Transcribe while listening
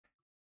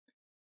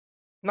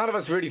None of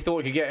us really thought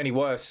it could get any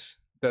worse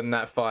than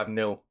that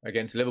 5-0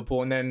 against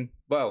Liverpool. And then,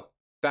 well,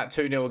 that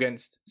 2-0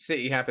 against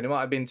City happened. It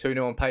might have been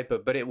 2-0 on paper,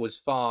 but it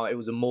was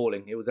a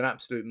mauling. It was an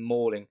absolute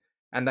mauling.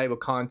 And they were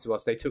kind to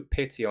us. They took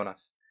pity on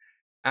us.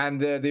 And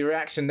the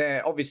reaction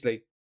there,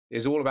 obviously,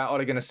 is all about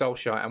Ole Gunnar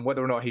Solskjaer and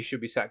whether or not he should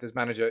be sacked as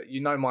manager.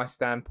 You know my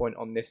standpoint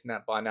on this and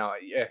that by now.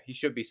 Yeah, he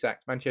should be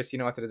sacked. Manchester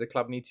United as a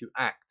club need to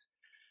act.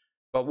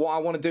 But what I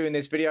want to do in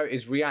this video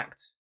is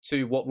react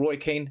to what Roy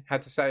Keane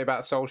had to say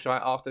about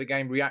Solskjaer after the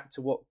game, react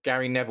to what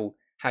Gary Neville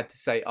had to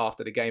say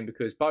after the game,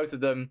 because both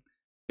of them,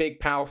 big,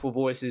 powerful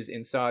voices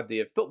inside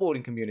the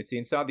footballing community,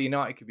 inside the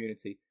United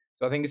community.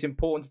 So I think it's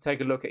important to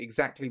take a look at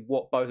exactly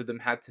what both of them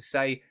had to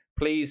say.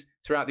 Please,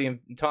 throughout the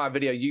entire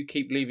video, you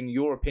keep leaving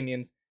your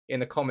opinions in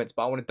the comments,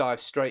 but I want to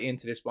dive straight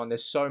into this one.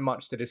 There's so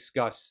much to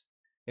discuss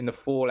in the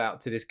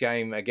fallout to this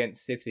game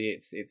against City.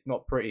 It's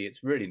not pretty.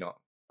 It's really not.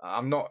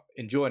 I'm not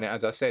enjoying it.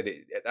 As I said,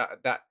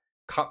 that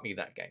cut me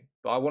that game.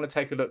 But I want to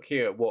take a look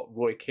here at what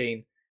Roy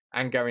Keane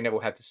and Gary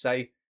Neville had to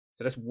say.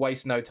 So let's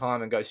waste no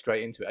time and go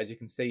straight into it. As you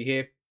can see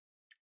here,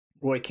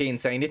 Roy Keane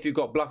saying, if you've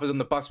got bluffers on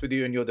the bus with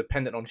you and you're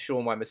dependent on Shaw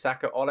and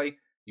Wan-Bissaka, Ole,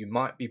 you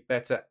might be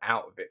better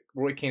out of it.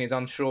 Roy Keane is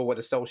unsure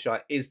whether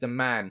Solskjaer is the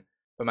man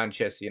for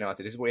Manchester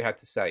United. This is what he had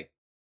to say.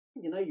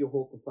 You know, you're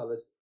hoping,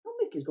 fellas,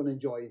 Mick is going to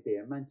enjoy his day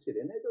in Man City.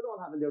 And they're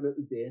all having their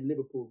little day in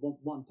Liverpool,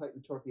 one title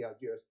in 30-odd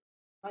years.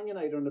 Man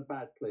United are in a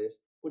bad place,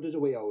 but there's a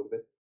way out of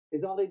it.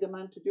 Is Ole the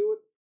man to do it?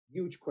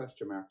 Huge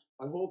question mark.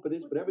 I hope it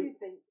is, but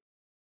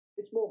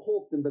it's more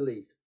hope than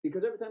belief.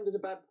 Because every time there's a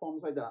bad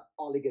performance like that,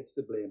 Ole gets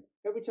to blame.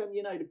 Every time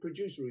United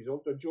produce a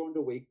result or during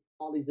the week,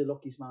 Ole's the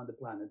luckiest man on the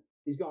planet.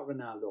 He's got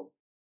Ronaldo.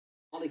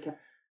 Ole can't.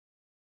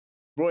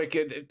 Roy,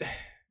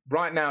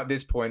 right now at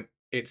this point,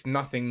 it's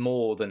nothing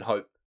more than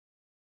hope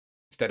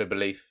instead of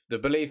belief. The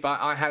belief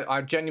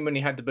I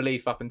genuinely had the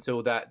belief up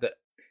until that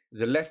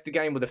there's a Leicester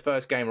game with the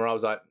first game where I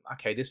was like,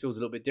 okay, this feels a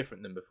little bit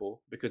different than before,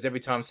 because every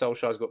time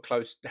Solskjaer's got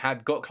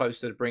close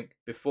to the brink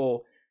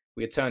before,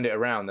 we had turned it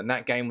around, and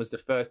that game was the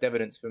first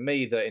evidence for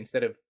me that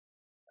instead of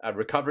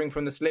recovering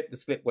from the slip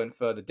went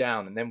further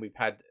down, and then we've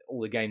had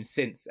all the games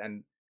since,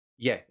 and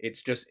yeah,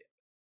 it's just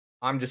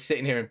I'm just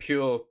sitting here in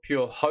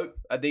pure hope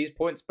at these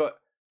points, but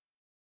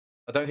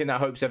I don't think that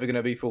hope's ever going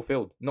to be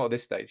fulfilled, not at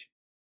this stage.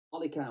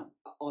 Ole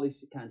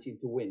can't seem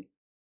to win,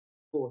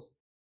 but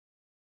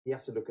he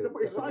has to look at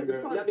himself.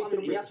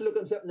 He has to look at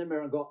himself in the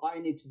mirror and go, I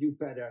need to do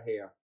better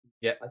here.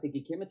 Yeah. I think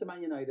he came into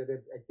Man United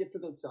at a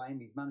difficult time.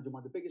 He's managing one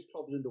of the biggest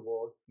clubs in the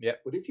world. Yeah.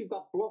 But if you've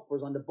got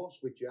bluffers on the bus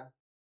with you,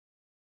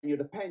 and you're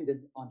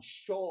dependent on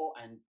Shaw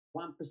and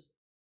Wan-Bissaka,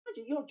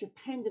 imagine you're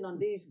dependent on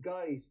these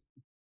guys.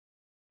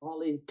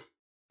 Ole,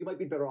 you might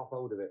be better off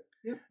out of it.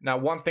 Yeah. Now,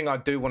 one thing I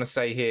do want to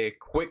say here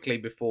quickly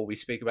before we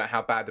speak about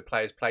how bad the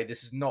players played,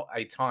 this is not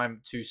a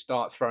time to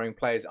start throwing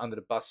players under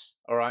the bus,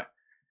 all right?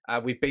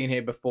 We've been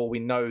here before. We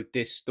know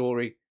this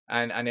story,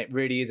 and it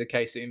really is a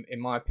case, in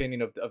my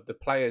opinion, of the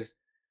players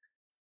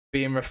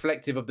being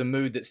reflective of the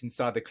mood that's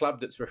inside the club,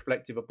 that's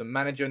reflective of the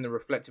manager and the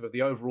reflective of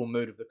the overall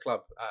mood of the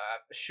club.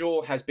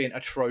 Shaw has been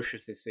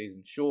atrocious this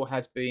season. Shaw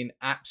has been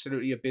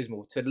absolutely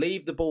abysmal. To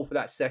leave the ball for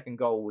that second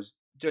goal was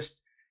just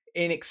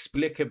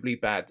inexplicably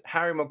bad.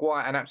 Harry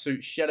Maguire, an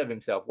absolute shell of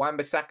himself.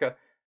 Wan-Bissaka,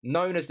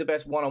 known as the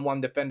best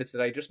one-on-one defender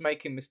today, just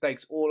making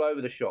mistakes all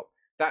over the shop.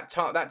 That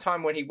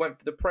time when he went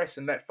for the press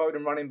and let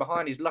Foden run in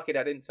behind, he's lucky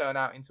that didn't turn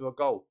out into a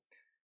goal.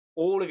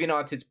 All of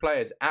United's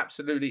players,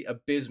 absolutely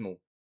abysmal.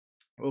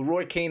 Well,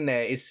 Roy Keane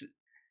there is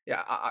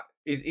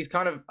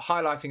kind of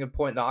highlighting a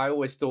point that I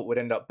always thought would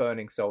end up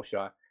burning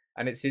Solskjaer.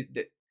 And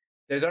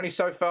there's only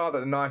so far that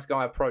the nice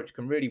guy approach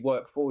can really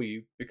work for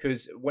you,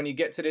 because when you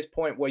get to this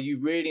point where you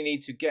really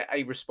need to get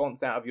a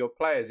response out of your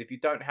players, if you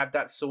don't have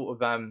that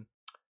sort of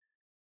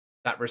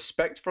that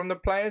respect from the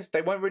players,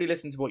 they won't really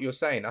listen to what you're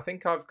saying. I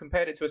think I've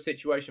compared it to a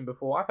situation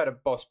before. I've had a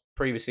boss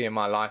previously in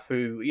my life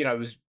who, you know,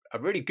 was a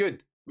really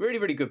good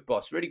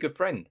boss, really good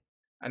friend.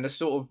 And the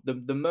sort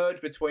of the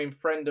merge between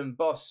friend and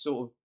boss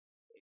sort of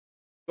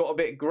got a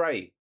bit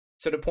grey,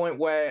 to the point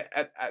where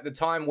at the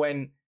time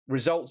when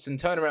results and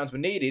turnarounds were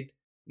needed,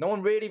 no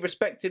one really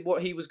respected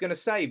what he was going to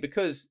say,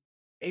 because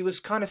he was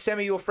kind of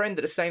semi your friend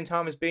at the same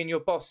time as being your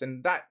boss.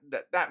 And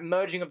that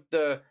merging of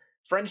the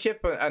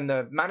friendship and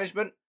the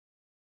management,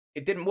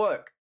 it didn't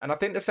work. And I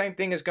think the same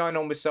thing is going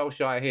on with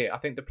Solskjaer here. I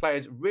think the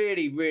players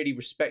really, really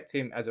respect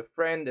him as a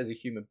friend, as a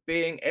human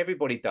being.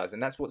 Everybody does.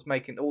 And that's what's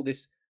making all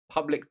this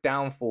public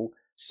downfall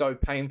so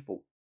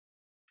painful.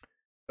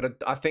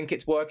 But I think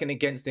it's working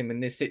against him in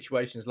these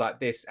situations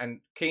like this. And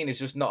Keane is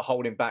just not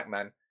holding back,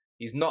 man.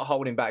 He's not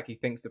holding back. He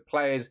thinks the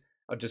players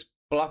are just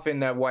bluffing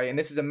their way. And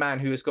this is a man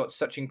who has got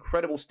such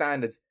incredible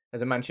standards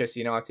as a Manchester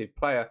United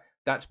player.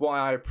 That's why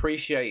I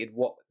appreciated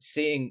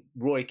seeing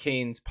Roy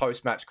Keane's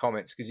post-match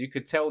comments, because you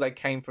could tell they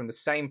came from the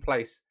same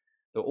place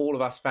that all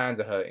of us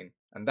fans are hurting.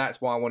 And that's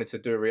why I wanted to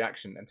do a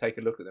reaction and take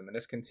a look at them. And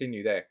let's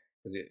continue there,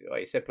 because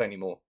he said plenty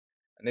more.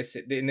 And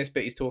in this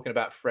bit, he's talking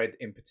about Fred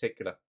in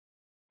particular,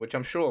 which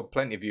I'm sure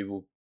plenty of you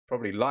will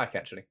probably like,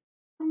 actually.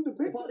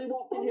 If Ollie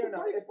walked in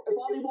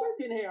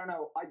here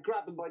now, I'd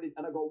grab him by the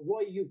and I go, why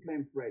are you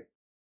playing Fred?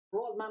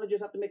 All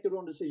managers have to make their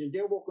own decisions.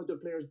 They're working with their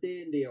players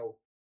day in, day out.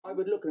 I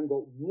would look at him and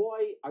go,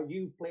 why are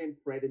you playing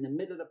Fred in the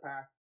middle of the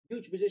park?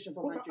 Huge position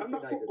for Manchester And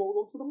that's United. what goes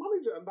on to the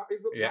manager,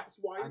 and that's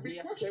why and he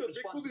has to take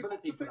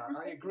responsibility for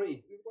that. I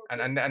agree.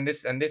 And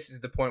this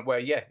is the point where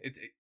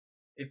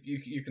if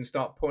you can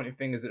start pointing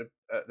fingers at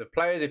the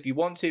players if you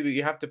want to, but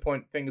you have to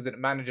point fingers at the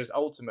managers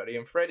ultimately.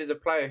 And Fred is a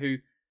player who,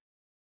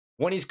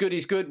 when he's good,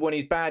 he's good. When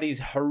he's bad, he's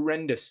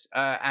horrendous.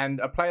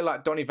 And a player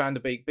like Donny van der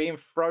Beek being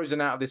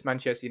frozen out of this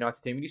Manchester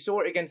United team, you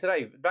saw it again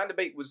today. Van der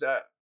Beek was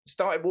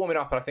started warming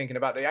up, I think, in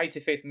about the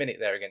 85th minute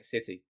there against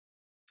City.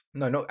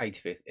 No, not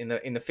 85th. In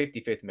the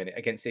 55th minute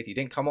against City. He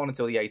didn't come on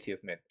until the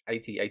 85th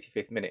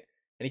minute.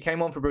 And he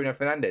came on for Bruno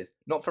Fernandes,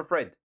 not for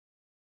Fred.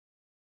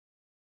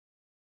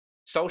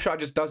 Solskjaer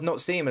just does not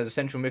see him as a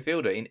central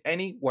midfielder in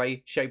any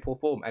way, shape or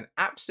form. And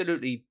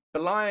absolutely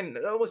blind,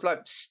 almost like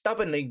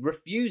stubbornly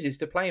refuses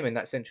to play him in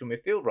that central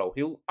midfield role.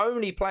 He'll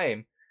only play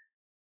him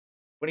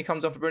when he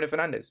comes on for Bruno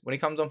Fernandes, when he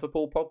comes on for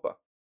Paul Pogba.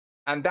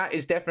 And that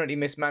is definitely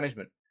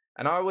mismanagement.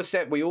 And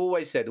we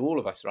always said, all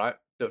of us, right,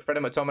 that Fred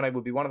McTominay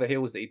would be one of the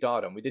hills that he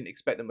died on. We didn't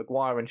expect that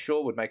Maguire and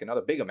Shaw would make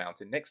another bigger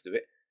mountain next to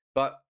it.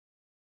 But,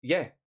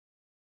 yeah,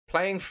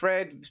 playing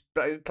Fred,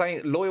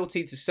 playing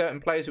loyalty to certain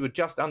players who are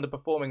just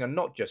underperforming and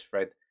not just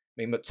Fred. I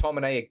mean,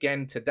 McTominay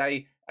again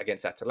today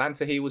against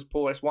Atalanta, he was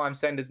poor. That's why I'm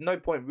saying there's no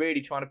point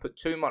really trying to put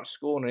too much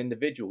scorn on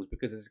individuals,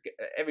 because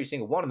every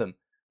single one of them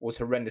was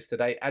horrendous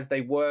today, as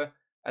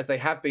they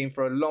have been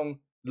for a long,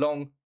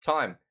 long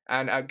time.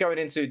 And going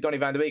into Donny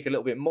van der Beek a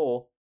little bit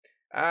more,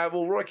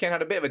 well, Roy Keane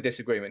had a bit of a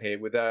disagreement here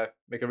with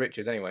Micah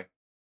Richards anyway.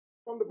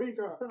 Van der Beek,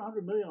 spent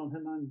 100 million on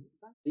him, and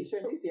he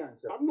said he's the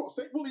answer. I'm not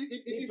saying. Well, he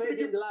needs played to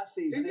be in the last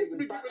season. He needs to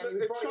be given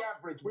he was very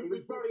average. He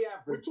was very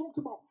average. We talked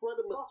about Fred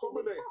and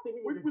McTominay.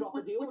 We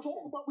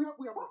talked about we have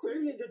the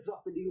same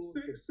drop in the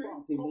ocean.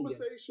 Same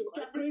conversation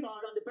every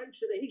time. On the bench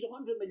today. He's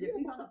 100 million.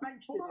 He's on the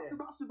bench today.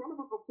 That's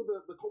irrelevant up to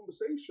the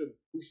conversation.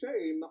 We're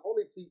saying that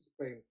Ole keeps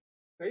playing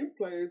same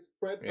players,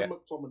 Fred and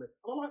McTominay.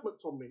 And I like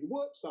McTominay. He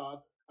works hard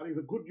and he's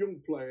a good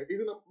young player. He's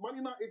in a Man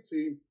United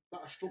team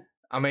that are struggling.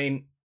 I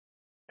mean,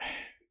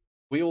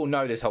 we all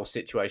know this whole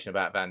situation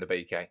about Van der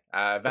Beek.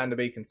 Van der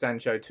Beek and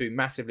Sancho, two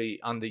massively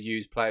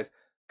underused players.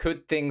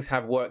 Could things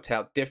have worked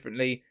out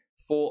differently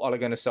for Ole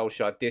Gunnar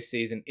Solskjaer this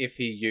season if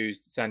he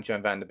used Sancho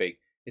and Van der Beek?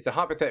 It's a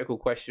hypothetical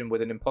question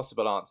with an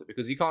impossible answer,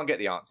 because you can't get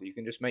the answer. You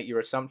can just make your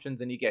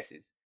assumptions and your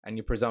guesses and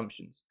your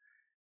presumptions.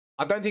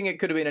 I don't think it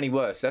could have been any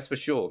worse, that's for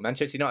sure.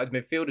 Manchester United's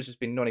midfield has just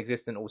been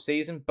non-existent all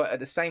season, but at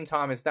the same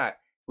time as that,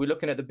 we're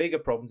looking at the bigger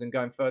problems and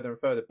going further and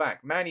further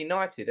back. Man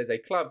United as a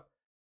club,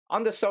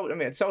 under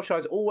Solskjaer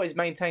has always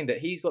maintained that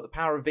he's got the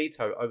power of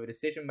veto over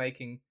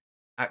decision-making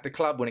at the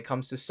club when it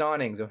comes to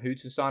signings and who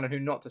to sign and who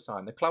not to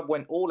sign. The club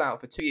went all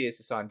out for 2 years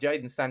to sign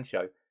Jadon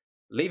Sancho,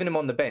 leaving him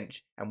on the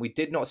bench, and we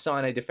did not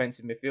sign a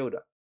defensive midfielder,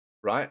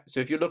 right? So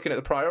if you're looking at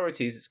the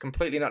priorities, it's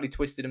completely and utterly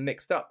twisted and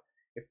mixed up.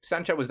 If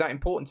Sancho was that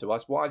important to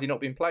us, why has he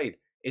not been played?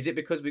 Is it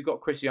because we've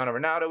got Cristiano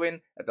Ronaldo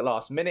in at the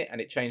last minute and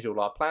it changed all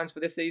our plans for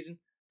this season?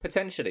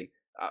 Potentially.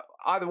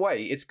 Either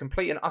way, it's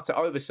complete and utter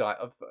oversight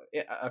of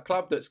a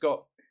club that's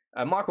got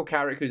Michael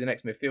Carrick, who's an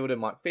ex-midfielder,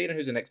 Mike Phelan,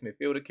 who's an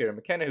ex-midfielder, Kieran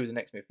McKenna, who's an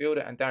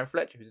ex-midfielder, and Darren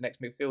Fletcher, who's an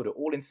ex-midfielder,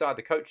 all inside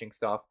the coaching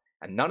staff,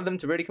 and none of them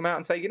to really come out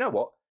and say, you know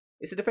what,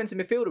 it's a defensive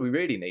midfielder we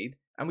really need,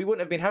 and we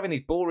wouldn't have been having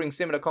these boring,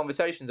 similar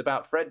conversations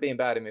about Fred being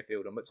bad in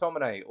midfield, or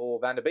McTominay, or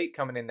Van der Beek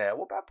coming in there.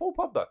 What about Paul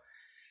Pogba?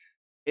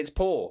 It's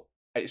poor.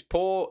 It's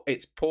poor,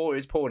 it's poor,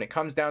 it's poor, and it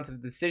comes down to the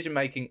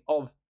decision-making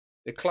of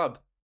the club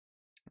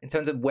in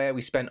terms of where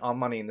we spent our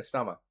money in the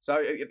summer.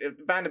 So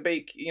Van der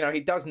Beek, you know, he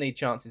does need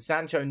chances.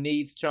 Sancho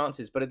needs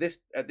chances, but at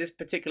this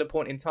particular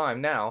point in time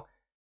now,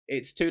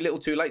 it's too little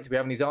too late to be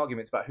having these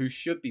arguments about who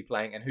should be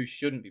playing and who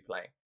shouldn't be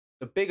playing.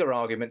 The bigger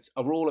arguments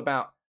are all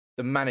about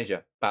the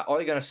manager, about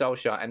Ole Gunnar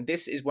Solskjaer, and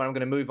this is where I'm going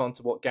to move on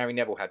to what Gary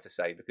Neville had to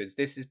say, because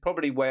this is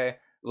probably where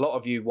a lot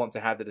of you want to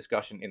have the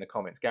discussion in the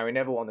comments. Gary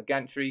Neville on the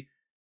gantry,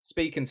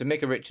 speaking to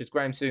Micah Richards,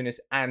 Graham Souness,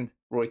 and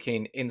Roy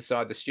Keane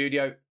inside the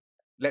studio.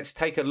 Let's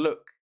take a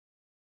look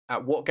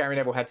at what Gary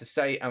Neville had to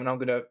say, and I'm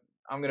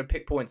gonna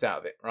pick points out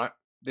of it. Right,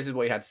 this is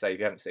what he had to say. If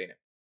you haven't seen it,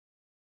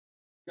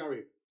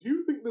 Gary, do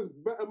you think there's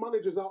better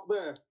managers out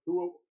there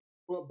who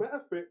are a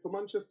better fit for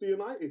Manchester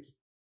United?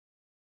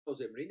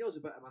 Jose Mourinho's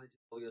a better manager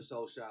than Ole Gunnar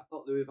Solskjaer. I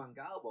thought Louis van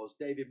Gaal was,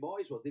 David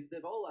Moyes was.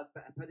 They've all had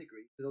better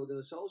pedigree than Ole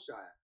Gunnar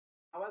Solskjaer.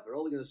 However,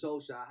 Ole Gunnar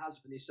Solskjaer has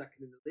finished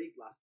second in the league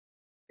last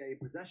game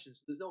possession,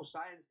 so there's no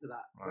science to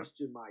that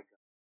question, Micah.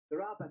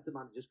 There are better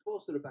managers. Of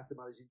course, there are better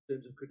managers in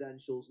terms of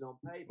credentials and on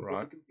paper.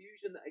 But the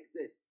confusion that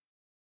exists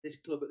this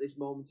club at this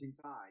moment in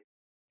time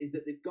is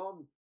that they've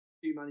gone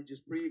two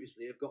managers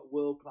previously, have got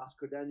world-class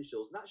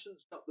credentials, and that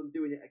shouldn't stop them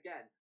doing it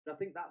again. And I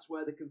think that's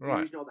where the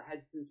confusion or the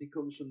hesitancy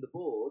comes from the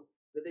board,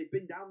 that they've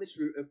been down this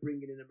route of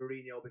bringing in a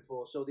Mourinho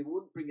before, so they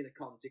wouldn't bring in a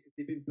Conte because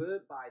they've been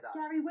burnt by that.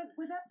 Gary,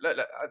 with that.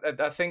 Look,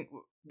 I think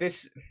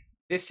this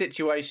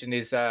situation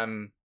is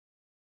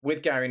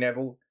with Gary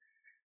Neville.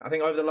 I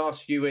think over the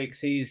last few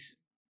weeks,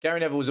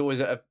 Gary Neville was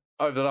always at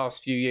over the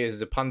last few years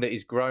as a pundit,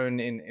 he's grown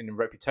in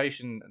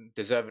reputation, and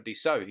deservedly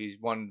so. He's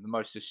one of the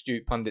most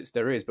astute pundits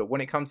there is. But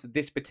when it comes to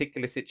this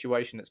particular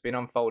situation that's been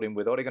unfolding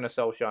with Ole Gunnar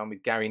Solskjaer and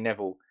with Gary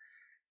Neville,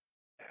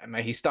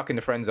 man, he's stuck in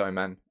the friend zone,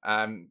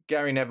 man.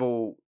 Gary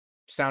Neville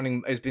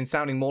has been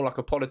sounding more like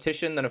a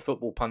politician than a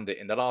football pundit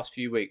in the last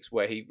few weeks,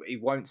 where he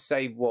won't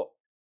say what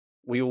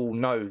we all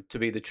know to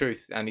be the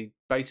truth, and he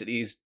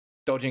basically is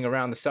dodging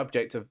around the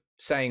subject of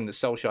saying that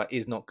Solskjaer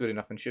is not good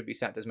enough and should be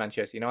sacked as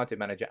Manchester United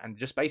manager, and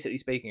just basically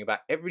speaking about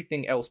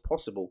everything else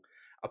possible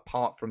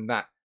apart from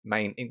that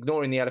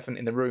ignoring the elephant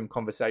in the room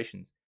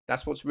conversations.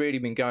 That's what's really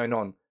been going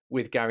on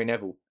with Gary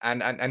Neville,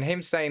 and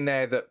him saying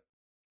there that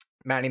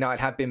Man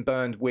United have been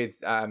burned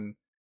with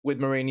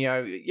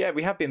Mourinho. Yeah,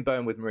 we have been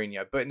burned with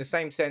Mourinho, but in the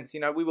same sense,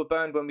 we were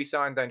burned when we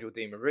signed Angel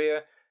Di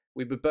Maria.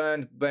 We were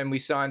burned when we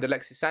signed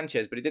Alexis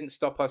Sanchez, but it didn't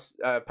stop us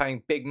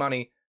paying big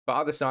money for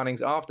other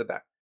signings after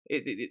that.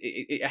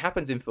 It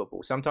happens in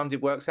football. Sometimes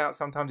it works out,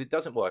 sometimes it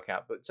doesn't work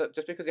out. But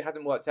just because it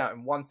hasn't worked out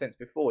in one sense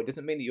before, it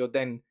doesn't mean that you're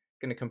then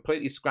going to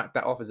completely scrap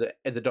that off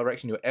as a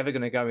direction you're ever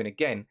going to go in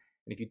again.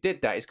 And if you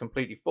did that, it's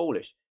completely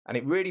foolish. And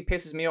it really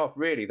pisses me off,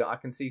 really, that I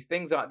can see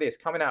things like this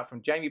coming out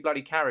from Jamie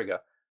bloody Carragher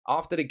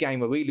after the game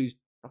where we lose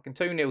fucking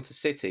 2-0 to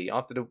City,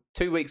 after the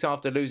 2 weeks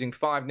after losing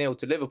 5-0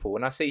 to Liverpool.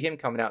 And I see him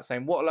coming out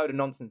saying what a load of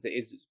nonsense it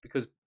is. It's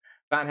because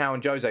Van Gaal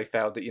and Jose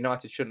failed that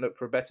United shouldn't look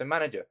for a better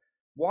manager.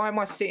 Why am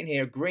I sitting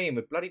here agreeing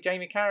with bloody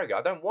Jamie Carragher?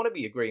 I don't want to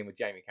be agreeing with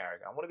Jamie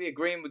Carragher. I want to be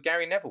agreeing with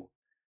Gary Neville.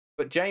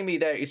 But Jamie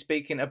there is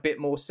speaking a bit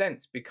more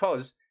sense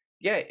because,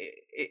 yeah,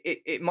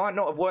 it might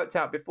not have worked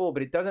out before,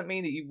 but it doesn't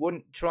mean that you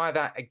wouldn't try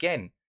that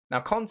again.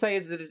 Now, Conte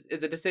is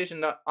a decision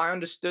that I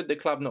understood the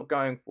club not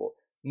going for.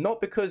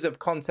 Not because of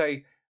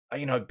Conte,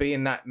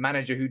 being that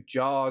manager who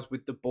jars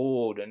with the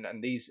board and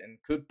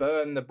could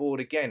burn the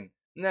board again.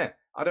 No,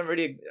 I don't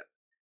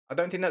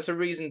think that's a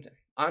reason.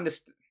 I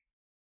understand.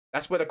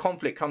 That's where the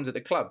conflict comes at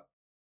the club.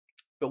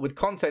 But with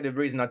Conte, the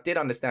reason I did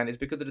understand is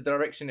because of the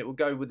direction it will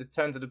go with the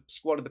terms of the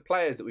squad of the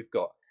players that we've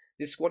got.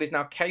 This squad is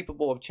now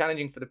capable of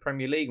challenging for the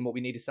Premier League, and what we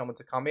need is someone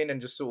to come in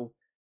and just sort of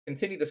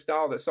continue the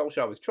style that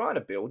Solskjaer was trying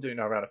to build, doing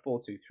around a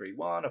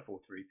 4-2-3-1, a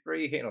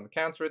 4-3-3, hitting on the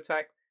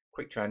counter-attack,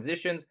 quick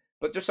transitions,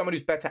 but just someone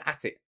who's better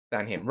at it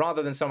than him,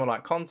 rather than someone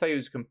like Conte,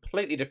 who's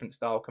completely different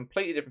style,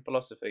 completely different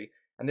philosophy,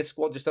 and this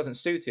squad just doesn't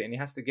suit it, and he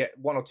has to get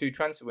 1 or 2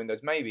 transfer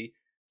windows, maybe,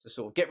 to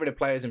sort of get rid of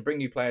players and bring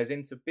new players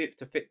in to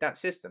fit that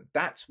system.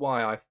 That's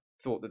why I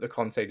thought that the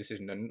Conte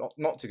decision and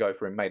not to go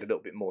for him made a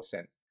little bit more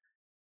sense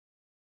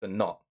than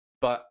not.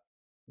 But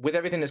with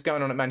everything that's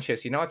going on at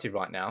Manchester United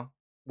right now,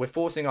 we're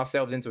forcing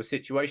ourselves into a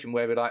situation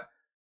where we're like,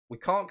 we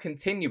can't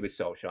continue with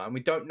Solskjaer and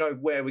we don't know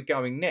where we're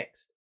going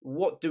next.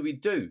 What do we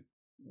do?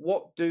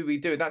 What do we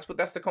do? That's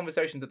the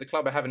conversations that the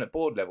club are having at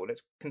board level.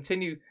 Let's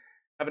continue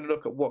having a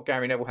look at what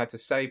Gary Neville had to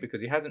say,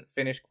 because he hasn't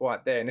finished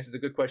quite there. And this is a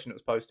good question that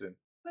was posed to him.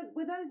 But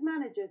were those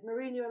managers,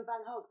 Mourinho and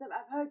Van Gaal, 'cause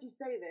I've heard you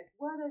say this,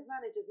 were those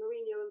managers,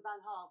 Mourinho and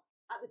Van Gaal,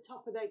 at the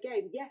top of their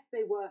game? Yes,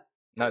 they were.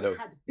 No, they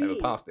were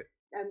past it.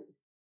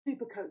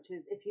 Super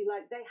coaches, if you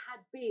like. They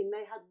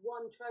had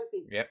won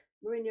trophies. Yep.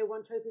 Mourinho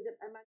won trophies at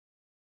Manchester,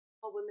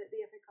 won the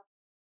FA Cup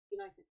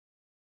United.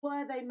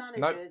 Were they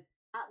managers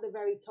at the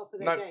very top of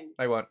their game?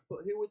 They weren't. But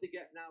who would they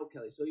get now,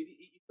 Kelly? So you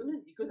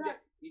couldn't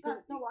get.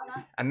 That's not what I'm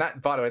asking. And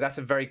that, by the way, that's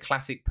a very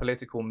classic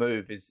political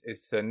move. Is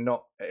to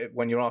not,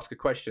 when you ask a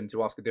question,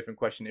 to ask a different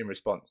question in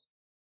response.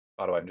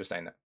 By the way, I'm just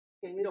saying that.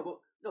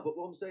 No, but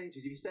what I'm saying is,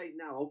 if you say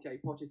now, okay,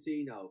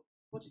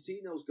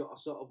 Pochettino's got a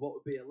sort of what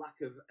would be a lack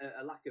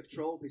of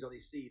trophies on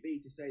his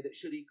CV to say that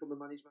should he come and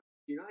manage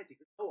Manchester United?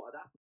 Because you know what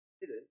had happened?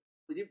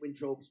 He didn't win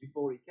trophies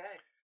before he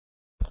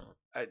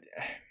came.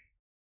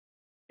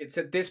 It's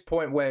at this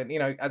point where,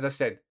 as I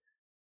said,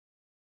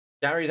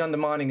 Gary's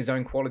undermining his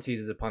own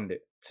qualities as a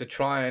pundit to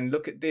try and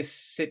look at this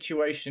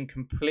situation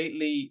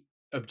completely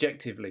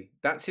objectively.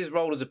 That's his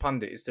role as a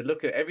pundit, is to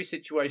look at every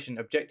situation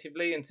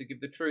objectively and to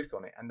give the truth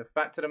on it. And the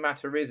fact of the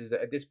matter is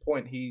that at this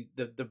point,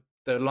 the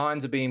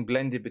lines are being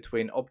blended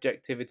between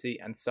objectivity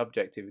and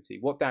subjectivity.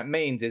 What that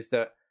means is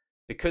that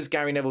because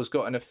Gary Neville's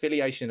got an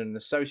affiliation and an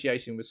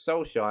association with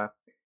Solskjaer,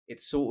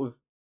 it's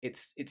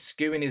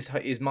skewing his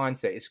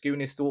mindset, it's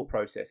skewing his thought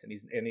process, and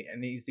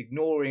he's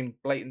ignoring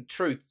blatant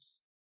truths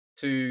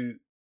to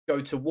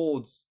go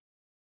towards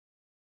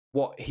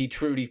what he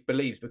truly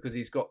believes, because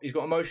he's got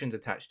emotions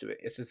attached to it.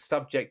 It's a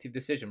subjective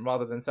decision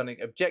rather than something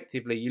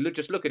objectively. You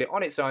just look at it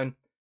on its own,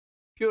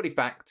 purely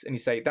facts, and you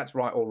say that's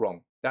right or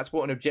wrong. That's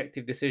what an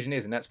objective decision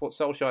is, and that's what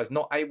Solskjaer is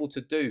not able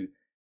to do.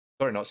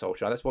 Sorry, not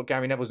Solskjaer. That's what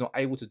Gary Neville's not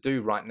able to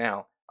do right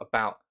now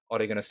about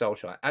Ole Gunnar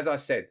Solskjaer. As I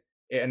said,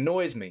 it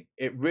annoys me.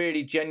 It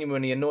really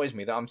genuinely annoys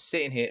me that I'm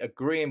sitting here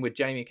agreeing with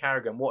Jamie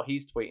Carragher and what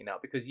he's tweeting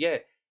out, because, yeah,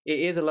 it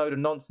is a load of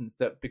nonsense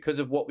that because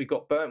of what we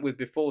got burnt with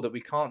before, that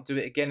we can't do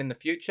it again in the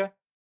future.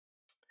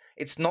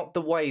 It's not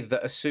the way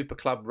that a super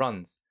club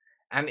runs.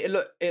 And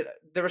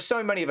there are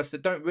so many of us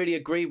that don't really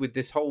agree with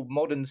this whole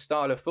modern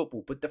style of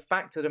football. But the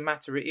fact of the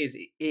matter is,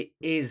 it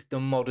is the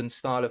modern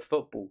style of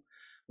football.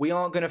 We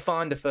aren't going to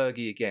find a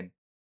Fergie again.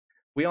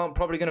 We aren't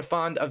probably going to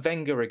find a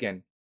Wenger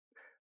again.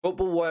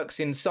 Football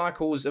works in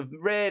cycles of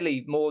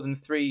rarely more than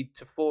 3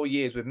 to 4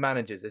 years with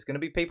managers. There's going to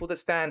be people that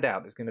stand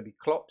out. There's going to be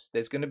Klopps.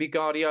 There's going to be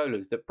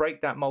Guardiolas that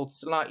break that mould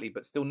slightly,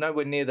 but still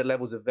nowhere near the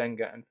levels of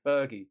Wenger and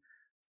Fergie.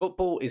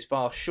 Football is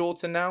far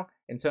shorter now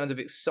in terms of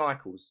its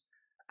cycles.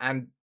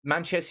 And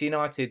Manchester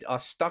United are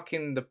stuck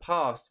in the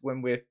past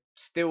when we're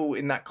still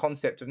in that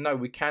concept of, no,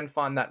 we can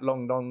find that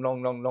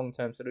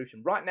long-term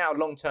solution. Right now,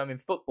 long-term in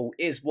football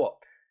is what?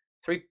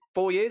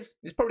 3-4 years?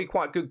 It's probably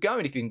quite good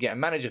going if you can get a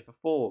manager for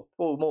four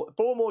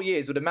more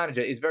years with a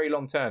manager is very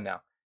long term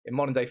now in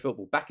modern day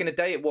football. Back in the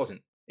day, it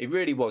wasn't. It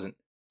really wasn't.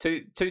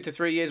 2 to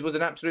 3 years was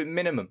an absolute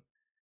minimum.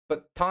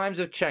 But times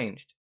have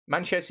changed.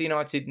 Manchester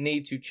United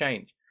need to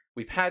change.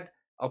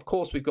 Of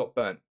course, we've got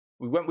burnt.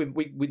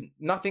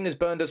 Nothing has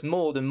burned us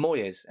more than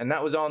Moyes, and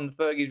that was on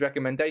Fergie's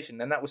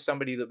recommendation, and that was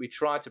somebody that we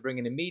tried to bring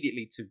in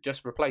immediately to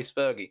just replace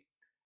Fergie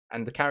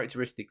and the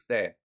characteristics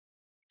there,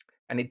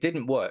 and it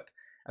didn't work.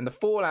 And the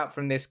fallout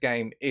from this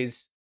game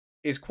is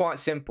quite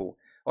simple.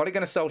 Ole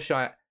Gunnar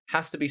Solskjaer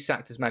has to be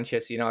sacked as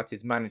Manchester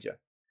United's manager.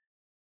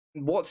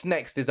 What's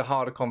next is a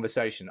harder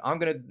conversation.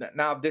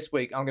 This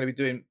week, I'm going to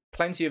be doing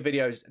plenty of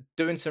videos,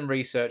 doing some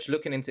research,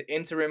 looking into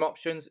interim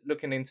options,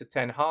 looking into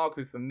Ten Hag,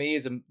 who for me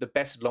is the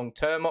best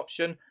long-term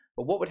option.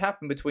 But what would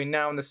happen between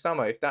now and the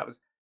summer if that was...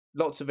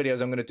 Lots of videos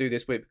I'm going to do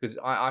this week because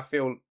I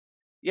feel,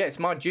 yeah, it's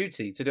my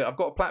duty to do. I've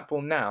got a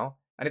platform now,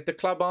 and if the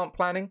club aren't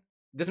planning,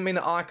 it doesn't mean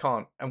that I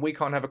can't and we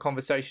can't have a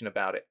conversation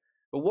about it.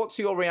 But what's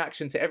your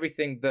reaction to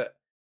everything that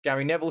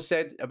Gary Neville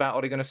said about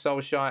Ole Gunnar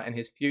Solskjaer and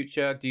his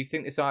future? Do you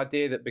think this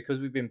idea that because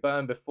we've been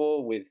burned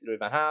before with Louis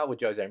van Gaal, with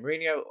Jose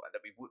Mourinho,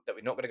 that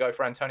we're not going to go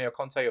for Antonio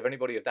Conte or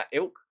anybody of that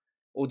ilk?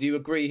 Or do you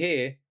agree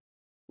here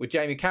with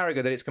Jamie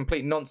Carragher that it's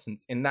complete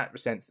nonsense in that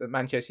sense, that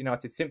Manchester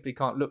United simply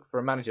can't look for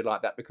a manager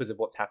like that because of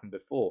what's happened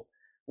before?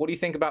 What do you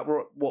think about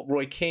what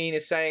Roy Keane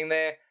is saying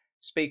there?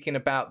 Speaking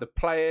about the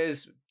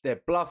players,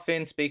 they're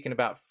bluffing, speaking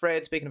about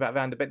Fred, speaking about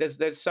Van der Beek.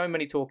 There's so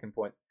many talking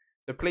points.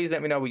 So please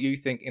let me know what you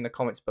think in the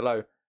comments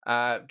below.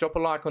 Drop a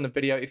like on the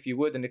video if you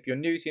would. And if you're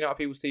new to United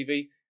People's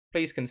TV,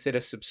 please consider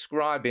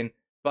subscribing.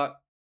 But,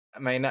 I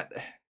mean,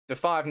 the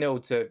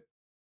 5-0 to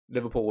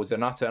Liverpool was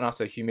an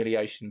utter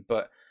humiliation.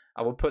 But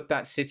I will put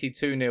that City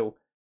 2-0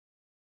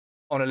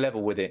 on a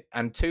level with it.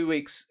 And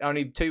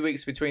only 2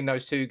 weeks between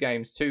those two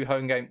games, two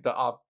home games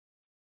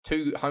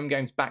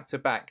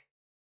back-to-back.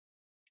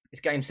 It's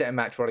game, set and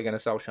match for Ole Gunnar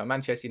Solskjaer.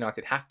 Manchester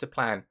United have to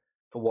plan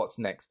for what's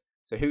next.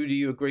 So who do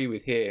you agree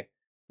with here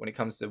when it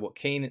comes to what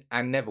Keane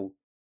and Neville,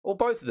 or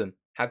both of them,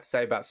 had to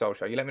say about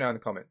Solskjaer? You let me know in the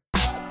comments.